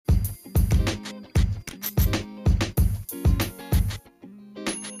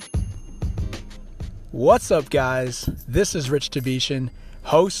What's up, guys? This is Rich Tabishan,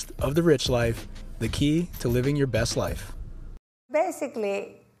 host of The Rich Life, the key to living your best life.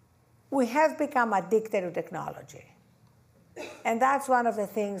 Basically, we have become addicted to technology. And that's one of the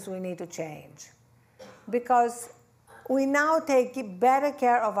things we need to change. Because we now take better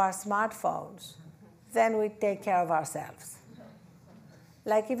care of our smartphones than we take care of ourselves.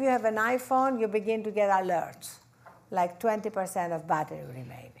 Like if you have an iPhone, you begin to get alerts, like 20% of battery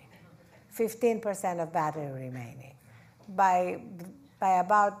remaining. 15% of battery remaining. By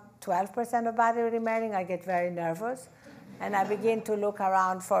about 12% of battery remaining, I get very nervous, and I begin to look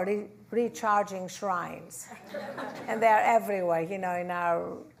around for recharging shrines. And they're everywhere, in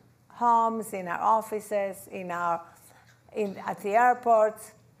our homes, in our offices, at the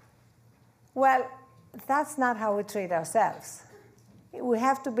airports. Well, that's not how we treat ourselves. We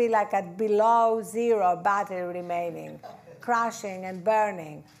have to be like at below zero battery remaining, crashing and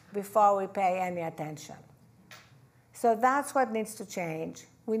burning, before we pay any attention. So that's what needs to change.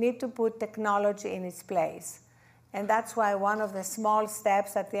 We need to put technology in its place. And that's why one of the small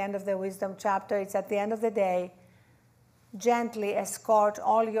steps at the end of the wisdom chapter is, at the end of the day, gently escort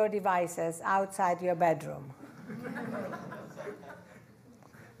all your devices outside your bedroom.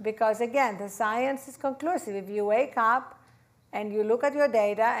 Because again, the science is conclusive. If you wake up and you look at your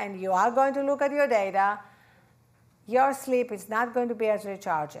data, and you are going to look at your data, your sleep is not going to be as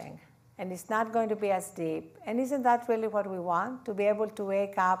recharging, and it's not going to be as deep. And isn't that really what we want? To be able to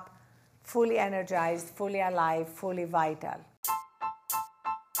wake up fully energized, fully alive, fully vital.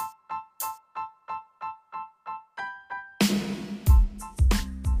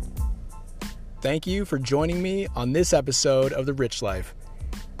 Thank you for joining me on this episode of The Rich Life.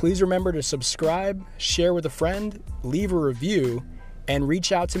 Please remember to subscribe, share with a friend, leave a review, and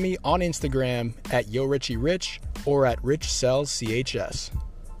reach out to me on Instagram at YoRichieRich or at RichSellsCHS.